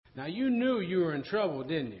Now, you knew you were in trouble,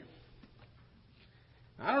 didn't you?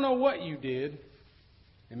 I don't know what you did,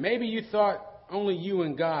 and maybe you thought only you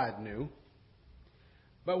and God knew.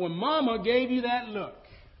 But when Mama gave you that look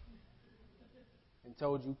and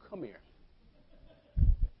told you, come here,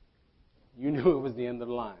 you knew it was the end of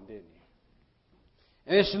the line, didn't you?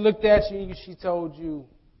 And then she looked at you and she told you,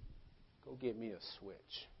 go get me a switch.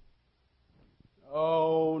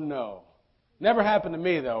 Oh, no. Never happened to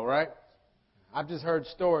me, though, right? I've just heard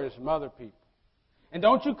stories from other people. And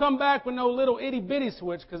don't you come back with no little itty-bitty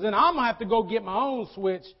switch, because then I'm going to have to go get my own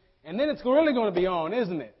switch, and then it's really going to be on,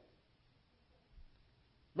 isn't it?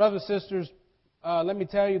 Brothers and sisters, let me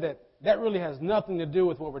tell you that really has nothing to do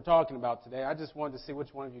with what we're talking about today. I just wanted to see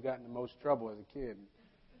which one of you got in the most trouble as a kid.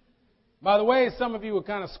 By the way, some of you were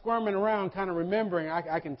kind of squirming around, kind of remembering,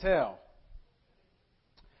 I can tell.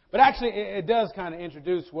 But actually, it does kind of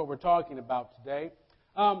introduce what we're talking about today.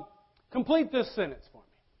 Complete this sentence for me.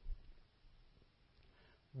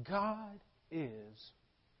 God is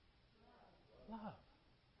love.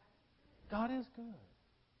 God is good.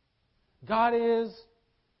 God is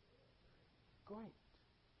great.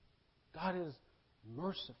 God is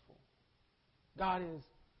merciful. God is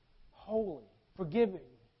holy, forgiving.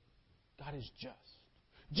 God is just.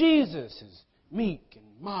 Jesus is meek and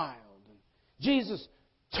mild. And Jesus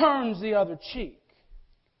turns the other cheek.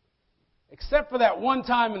 Except for that one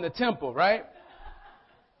time in the temple, right?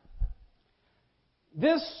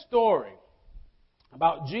 This story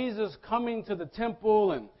about Jesus coming to the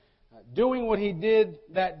temple and doing what he did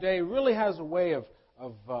that day really has a way of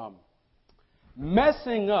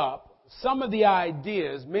messing up some of the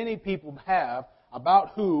ideas many people have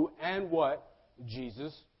about who and what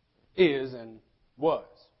Jesus is and was.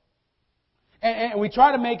 And we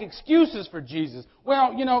try to make excuses for Jesus.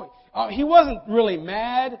 Well, he wasn't really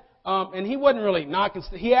mad, and he wasn't really knocking.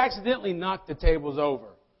 He accidentally knocked the tables over.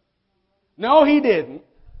 No, he didn't.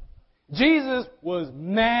 Jesus was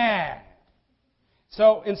mad.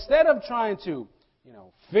 So instead of trying to,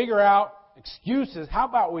 figure out excuses, how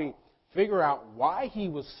about we figure out why he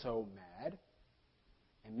was so mad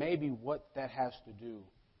and maybe what that has to do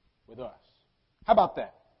with us? How about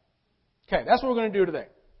that? Okay, that's what we're going to do today.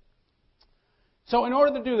 So in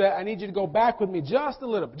order to do that, I need you to go back with me just a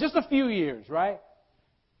little bit, just a few years, right?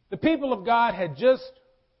 The people of God had just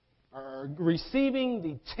receiving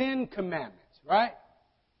the 10 Commandments, right?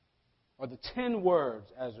 Or the 10 words,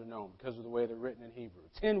 as they're known, because of the way they're written in Hebrew.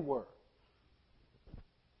 10 words.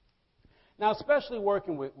 Now, especially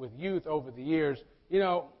working with youth over the years,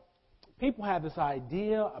 people have this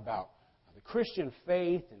idea about the Christian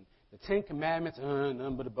faith and the 10 Commandments,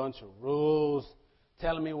 nothing but a bunch of rules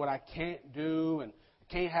telling me what I can't do and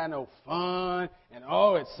I can't have no fun. And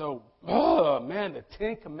it's so, the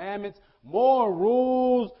 10 Commandments, more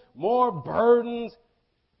rules, more burdens.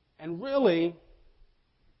 And really,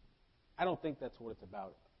 I don't think that's what it's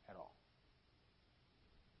about at all.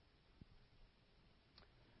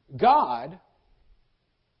 God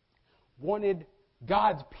wanted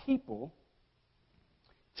God's people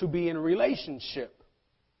to be in a relationship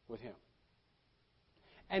with Him.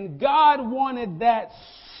 And God wanted that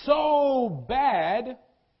so bad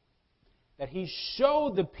that He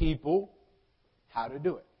showed the people how to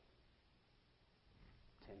do it.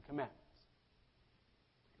 10 Commandments.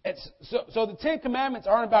 So the 10 Commandments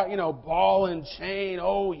aren't about, ball and chain,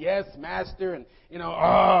 oh yes, master, and,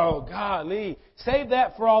 oh golly. Save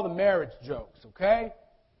that for all the marriage jokes, okay?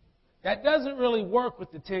 That doesn't really work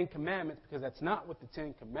with the 10 Commandments because that's not what the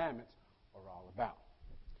 10 Commandments are all about.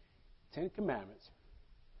 10 Commandments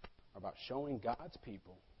are about showing God's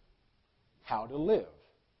people how to live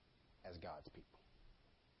as God's people.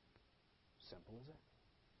 Simple as that.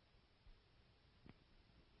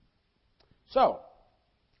 So,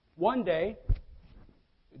 one day,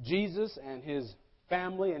 Jesus and His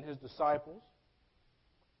family and His disciples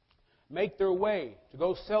make their way to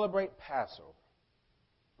go celebrate Passover.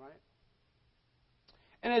 Right?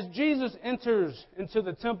 And as Jesus enters into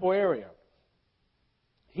the temple area,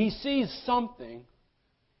 He sees something,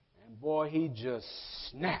 and boy, he just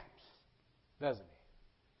snaps, doesn't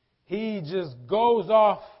he? He just goes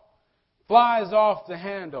off, flies off the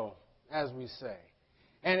handle, as we say.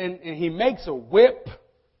 And he makes a whip,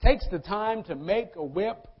 takes the time to make a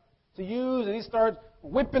whip to use, and he starts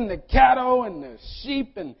whipping the cattle and the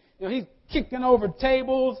sheep, and he's kicking over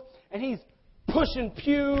tables, and he's pushing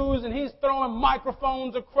pews, and he's throwing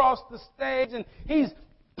microphones across the stage, and he's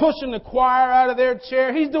pushing the choir out of their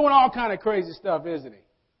chair. He's doing all kind of crazy stuff, isn't he?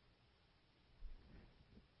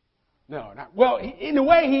 No, not well. In a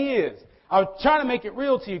way, he is. I was trying to make it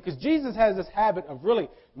real to you because Jesus has this habit of really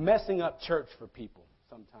messing up church for people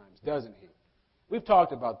sometimes, doesn't he? We've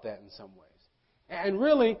talked about that in some ways. And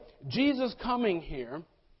really, Jesus coming here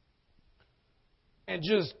and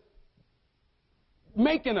just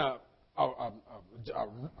making an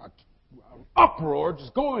uproar,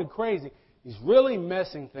 just going crazy, he's really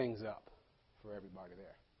messing things up for everybody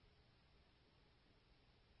there.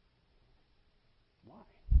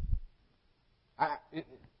 Why?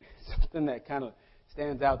 Something that kind of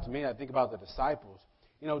stands out to me, I think about the disciples.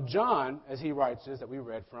 You know, John, as he writes this that we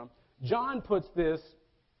read from, John puts this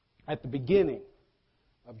at the beginning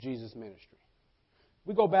of Jesus' ministry.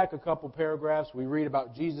 We go back a couple paragraphs, we read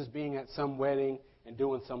about Jesus being at some wedding and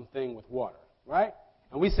doing something with water, right?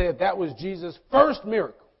 And we said that was Jesus' first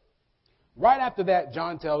miracle. Right after that,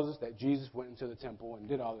 John tells us that Jesus went into the temple and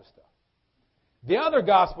did all this stuff. The other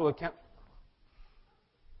gospel account,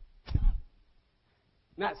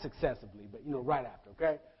 not successively, but, right after,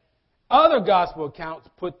 okay? Other gospel accounts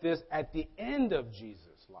put this at the end of Jesus'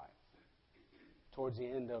 life, towards the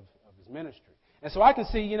end of his ministry. And so I can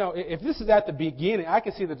see, if this is at the beginning, I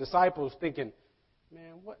can see the disciples thinking,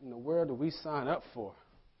 man, what in the world do we sign up for?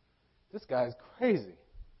 This guy's crazy.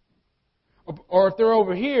 Or if they're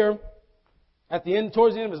over here at the end,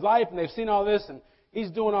 towards the end of his life, and they've seen all this, and he's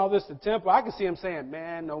doing all this at the temple, I can see him saying,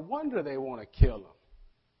 man, no wonder they want to kill him.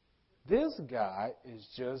 This guy is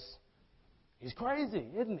he's crazy,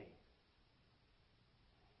 isn't he?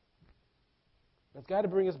 That's got to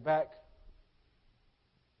bring us back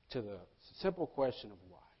to the simple question of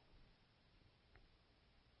why.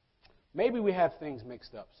 Maybe we have things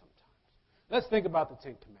mixed up sometimes. Let's think about the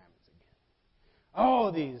Ten Commandments again.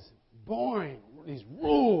 Oh, these boring, these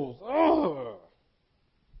rules. Oh.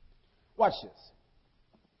 Watch this.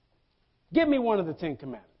 Give me one of the Ten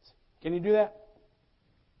Commandments. Can you do that?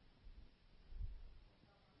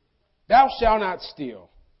 Thou shalt not steal.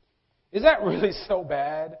 Is that really so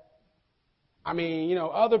bad? I mean,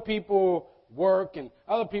 other people work and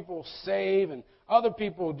other people save and other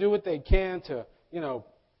people do what they can to,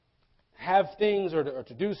 have things or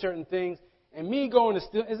to do certain things. And me going to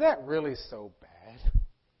steal, is that really so bad?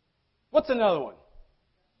 What's another one?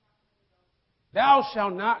 Thou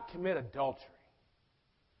shalt not commit adultery.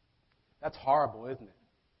 That's horrible, isn't it?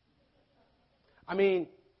 I mean,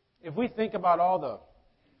 if we think about all the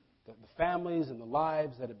families and the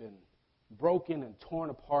lives that have been broken and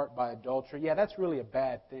torn apart by adultery, yeah, that's really a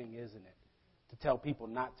bad thing, isn't it? To tell people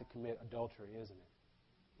not to commit adultery, isn't it?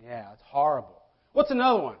 Yeah, it's horrible. What's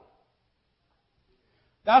another one?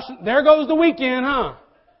 There goes the weekend, huh?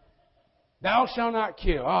 Thou shalt not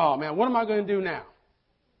kill. Oh, man, what am I going to do now?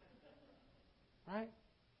 Right?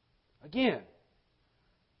 Again,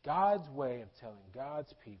 God's way of telling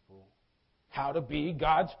God's people how to be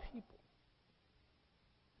God's people.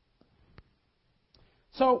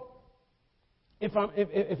 So, if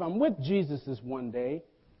I'm with Jesus this one day,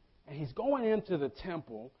 and he's going into the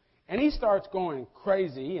temple, and he starts going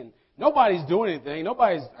crazy, and nobody's doing anything.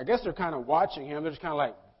 I guess they're kind of watching him. They're just kind of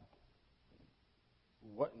like,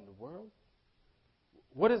 what in the world?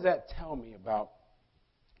 What does that tell me about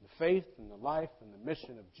the faith and the life and the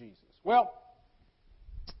mission of Jesus? Well,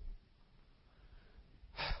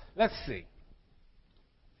 let's see.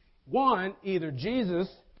 One, either Jesus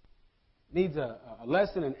needs a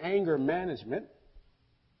lesson in anger management,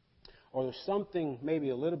 or there's something maybe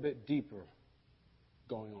a little bit deeper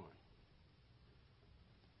going on.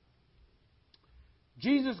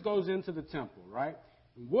 Jesus goes into the temple, right?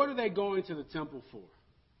 What are they going to the temple for?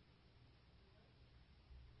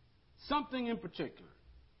 Something in particular.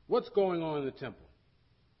 What's going on in the temple?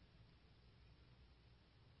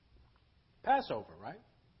 Passover, right?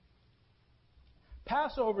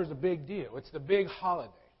 Passover is a big deal. It's the big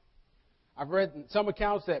holiday. I've read in some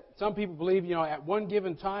accounts that some people believe, at one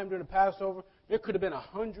given time during the Passover, there could have been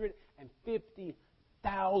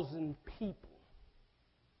 150,000 people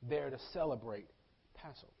there to celebrate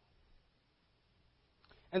Passover.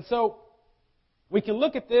 And so we can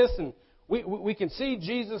look at this and we can see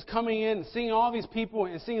Jesus coming in and seeing all these people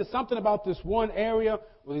and seeing something about this one area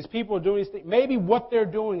where these people are doing these things. Maybe what they're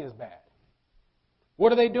doing is bad.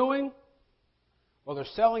 What are they doing? Well, they're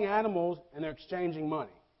selling animals and they're exchanging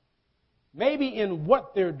money. Maybe in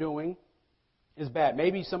what they're doing is bad.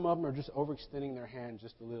 Maybe some of them are just overextending their hand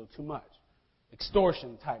just a little too much.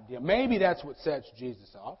 Extortion type deal. Maybe that's what sets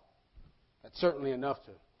Jesus off. That's certainly enough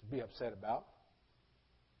to be upset about.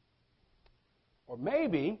 Or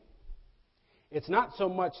maybe it's not so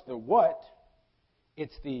much the what,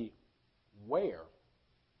 it's the where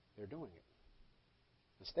they're doing it.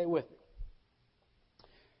 Now stay with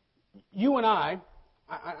me. You and I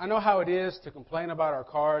know how it is to complain about our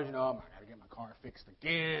cars. I got to get my car fixed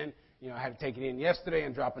again. I had to take it in yesterday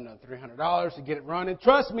and drop another $300 to get it running.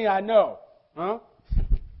 Trust me, I know. Huh?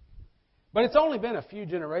 But it's only been a few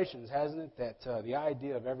generations, hasn't it, that the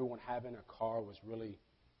idea of everyone having a car was really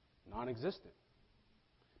non-existent.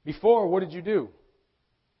 Before, what did you do?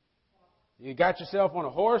 You got yourself on a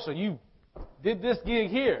horse, or you did this gig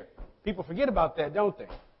here. People forget about that, don't they?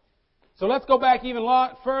 So let's go back even a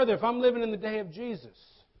lot further. If I'm living in the day of Jesus,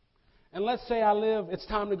 and let's say it's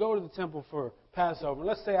time to go to the temple for Passover.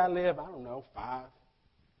 Let's say I live, 5,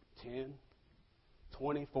 10,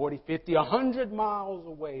 20, 40, 50, 100 miles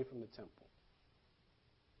away from the temple.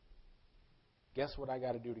 Guess what I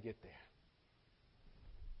got to do to get there?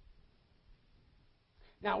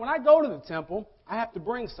 Now, when I go to the temple, I have to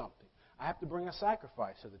bring something. I have to bring a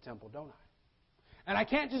sacrifice to the temple, don't I? And I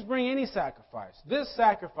can't just bring any sacrifice. This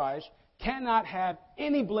sacrifice cannot have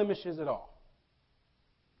any blemishes at all.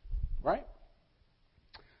 Right?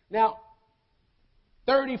 Now,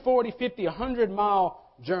 30, 40, 50,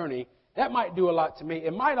 100-mile journey, that might do a lot to me.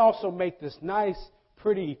 It might also make this nice,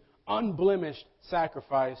 pretty, unblemished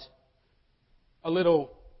sacrifice a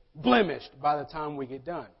little blemished by the time we get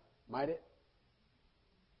done. Might it?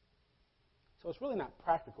 So it's really not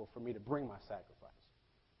practical for me to bring my sacrifice.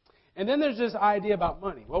 And then there's this idea about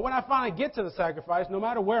money. Well, when I finally get to the sacrifice, no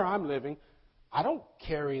matter where I'm living, I don't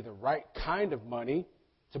carry the right kind of money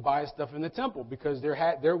to buy stuff in the temple because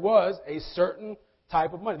there was a certain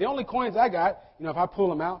type of money. The only coins I got, if I pull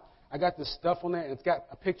them out, I got this stuff on there and it's got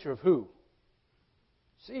a picture of who?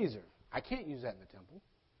 Caesar. I can't use that in the temple.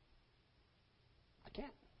 I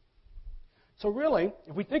can't. So really,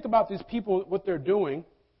 if we think about these people, what they're doing,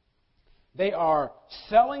 they are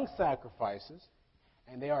selling sacrifices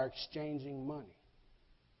and they are exchanging money.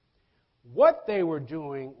 What they were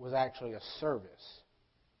doing was actually a service.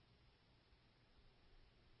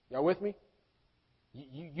 Y'all with me?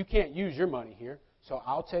 You can't use your money here, so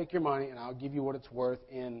I'll take your money and I'll give you what it's worth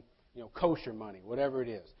in kosher money, whatever it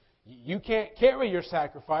is. You can't carry your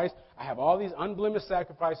sacrifice. I have all these unblemished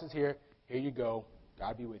sacrifices here. Here you go.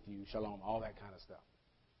 God be with you. Shalom. All that kind of stuff.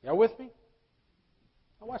 Y'all with me?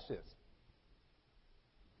 Now watch this.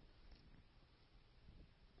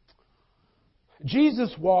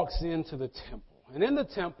 Jesus walks into the temple. And in the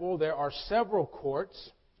temple, there are several courts,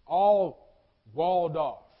 all walled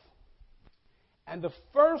off. And the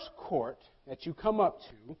first court that you come up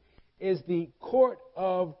to is the court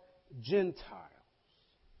of Gentiles.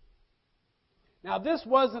 Now, this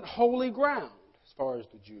wasn't holy ground as far as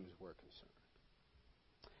the Jews were concerned.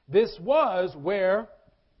 This was where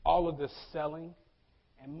all of the selling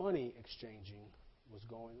and money exchanging was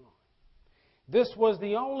going on. This was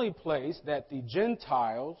the only place that the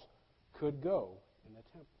Gentiles could go in the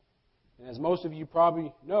temple. And as most of you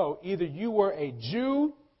probably know, either you were a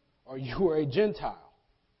Jew or you were a Gentile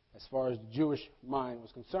as far as the Jewish mind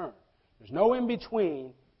was concerned. There's no in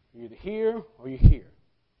between. You're either here or you're here.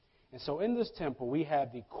 And so in this temple, we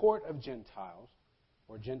have the court of Gentiles,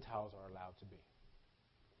 where Gentiles are allowed to be.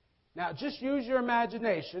 Now, just use your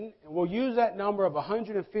imagination, and we'll use that number of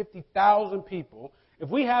 150,000 people. If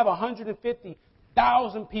we have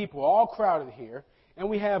 150,000 people all crowded here, and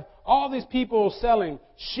we have all these people selling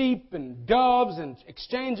sheep and doves and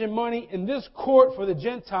exchanging money in this court for the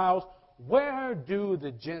Gentiles, where do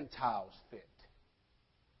the Gentiles fit?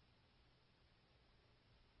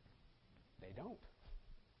 They don't.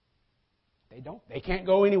 They don't. They can't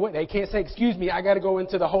go anywhere. They can't say, excuse me, I got to go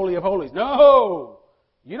into the Holy of Holies. No!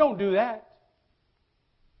 You don't do that.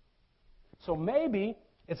 So maybe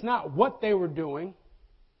it's not what they were doing,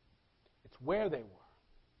 it's where they were.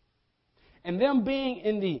 And them being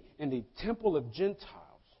in the temple of Gentiles,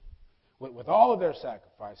 with all of their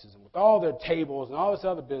sacrifices and with all their tables and all this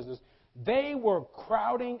other business, they were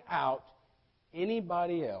crowding out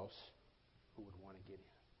anybody else who would want to get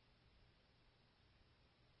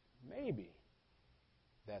in. Maybe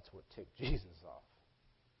that's what ticked Jesus off.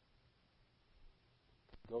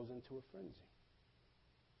 He goes into a frenzy.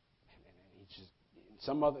 And he just,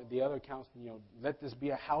 the other accounts, let this be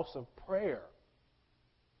a house of prayer.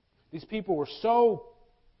 These people were so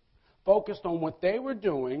focused on what they were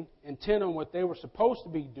doing, intent on what they were supposed to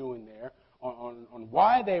be doing there, on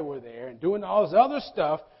why they were there, and doing all this other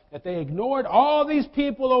stuff, that they ignored all these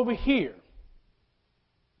people over here.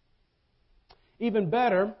 Even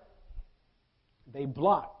better, they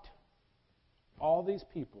blocked all these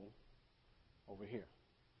people over here.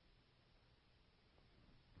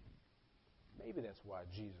 Maybe that's why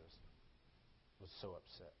Jesus was so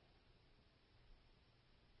upset.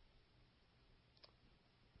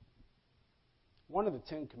 One of the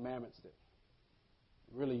 10 Commandments that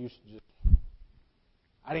really used to just,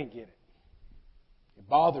 I didn't get it. It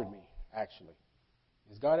bothered me, actually.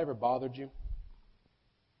 Has God ever bothered you?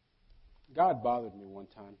 God bothered me one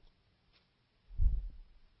time.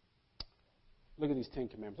 Look at these 10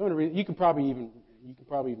 commandments. I'm going to read. You can probably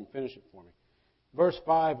even finish it for me. Verse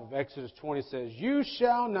 5 of Exodus 20 says, "You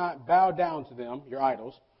shall not bow down to them, your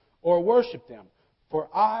idols, or worship them. For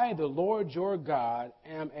I, the Lord your God,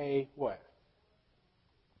 am a" what?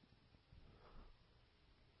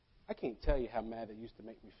 I can't tell you how mad that used to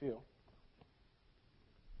make me feel.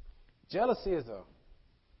 Jealousy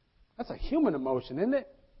that's a human emotion, isn't it?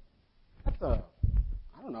 I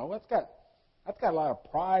don't know, that's got a lot of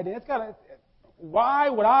pride in it. Why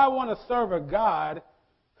would I want to serve a God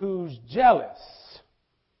who's jealous?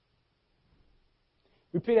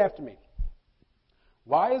 Repeat after me.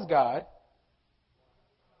 Why is God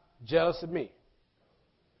jealous of me?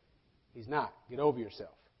 He's not. Get over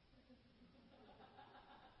yourself.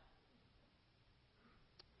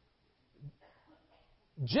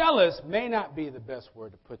 Jealous may not be the best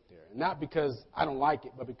word to put there. Not because I don't like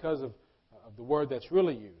it, but because of the word that's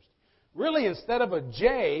really used. Really, instead of a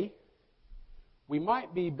J, we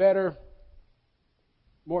might be better,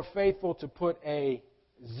 more faithful to put a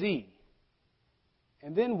Z.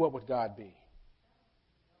 And then what would God be?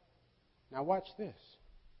 Now watch this.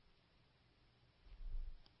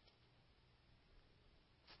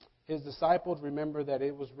 His disciples remember that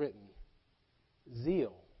it was written,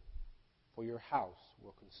 "Zeal for your house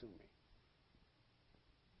will consume me."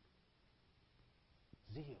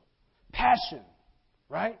 Zeal. Passion,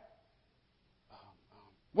 right?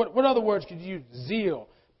 What other words could you use? Zeal,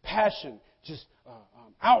 passion, just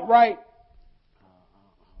outright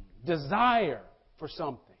desire for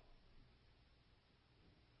something.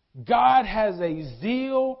 God has a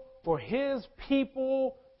zeal for His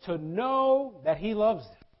people to know that He loves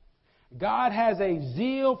them. God has a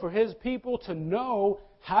zeal for His people to know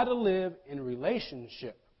how to live in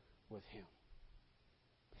relationship with Him.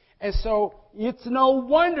 And so it's no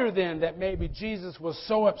wonder then that maybe Jesus was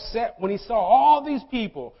so upset when He saw all these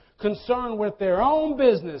people concerned with their own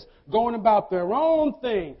business, going about their own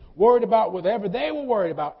thing, worried about whatever they were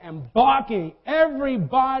worried about, and blocking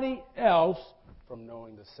everybody else from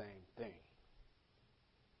knowing the same thing.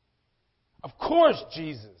 Of course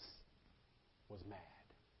Jesus was mad.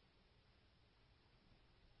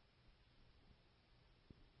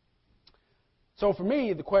 So for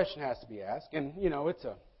me, the question has to be asked, and it's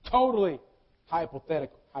a totally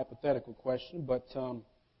hypothetical question, but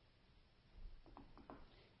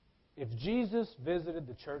if Jesus visited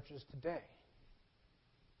the churches today,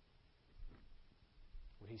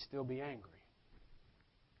 would He still be angry?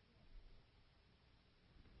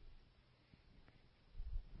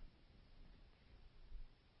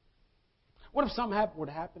 What if something would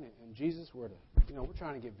happen and Jesus were to, we're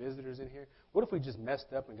trying to get visitors in here. What if we just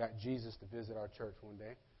messed up and got Jesus to visit our church one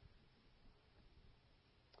day?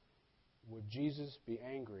 Would Jesus be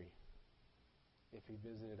angry if He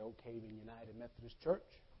visited Oak Haven United Methodist Church?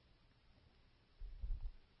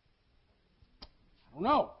 I don't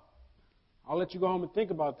know. I'll let you go home and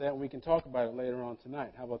think about that, and we can talk about it later on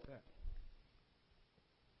tonight. How about that?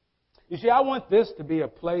 You see, I want this to be a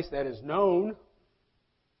place that is known,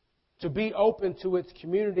 to be open to its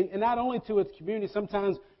community, and not only to its community.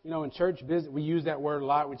 Sometimes, in church visit, we use that word a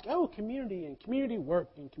lot. We say, community and community work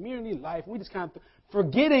and community life. We just kind of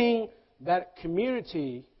forgetting that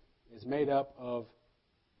community is made up of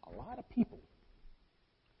a lot of people.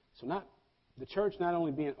 So the church not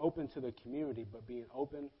only being open to the community, but being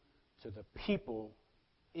open to the people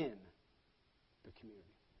in the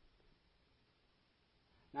community.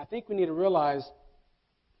 And I think we need to realize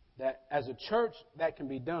that as a church, that can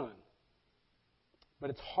be done.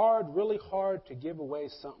 But it's really hard to give away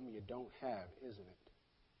something you don't have, isn't it?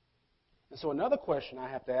 And so another question I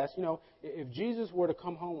have to ask, if Jesus were to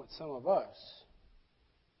come home with some of us,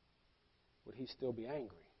 would He still be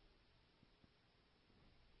angry?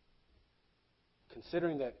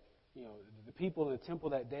 Considering that, the people in the temple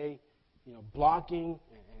that day, blocking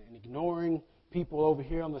and ignoring people over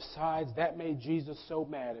here on the sides, that made Jesus so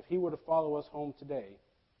mad. If He were to follow us home today,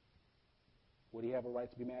 would He have a right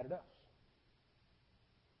to be mad at us?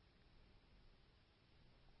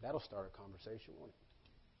 That'll start a conversation, won't it?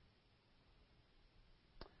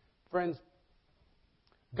 Friends,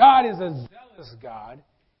 God is a zealous God.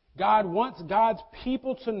 God wants God's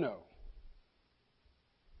people to know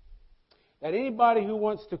that anybody who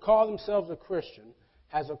wants to call themselves a Christian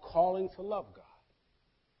has a calling to love God,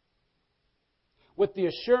 with the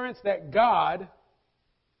assurance that God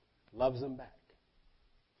loves them back.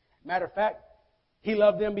 Matter of fact, He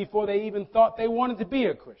loved them before they even thought they wanted to be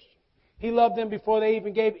a Christian. He loved them before they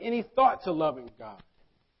even gave any thought to loving God.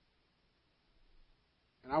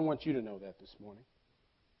 And I want you to know that this morning.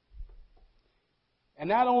 And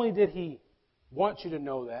not only did He want you to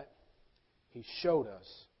know that, He showed us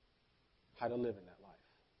how to live in that life.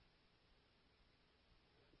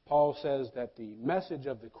 Paul says that the message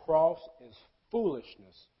of the cross is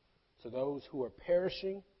foolishness to those who are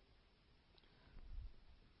perishing,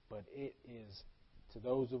 but it is to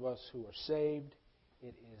those of us who are saved,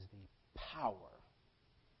 it is the power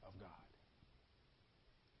of God.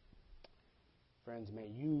 Friends, may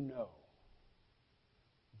you know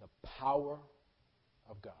the power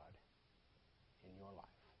of God in your life.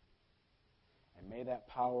 And may that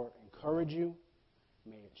power encourage you,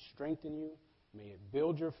 may it strengthen you, may it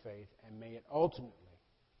build your faith, and may it ultimately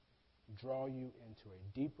draw you into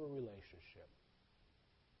a deeper relationship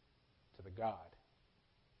to the God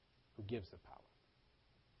who gives the power.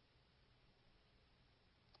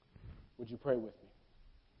 Would you pray with me?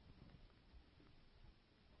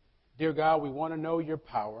 Dear God, we want to know your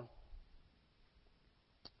power.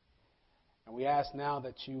 And we ask now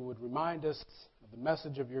that you would remind us of the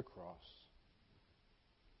message of your cross.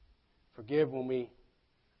 Forgive when we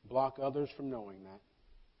block others from knowing that.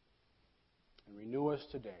 And renew us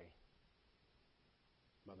today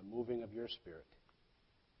by the moving of your Spirit.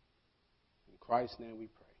 In Christ's name we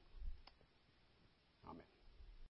pray.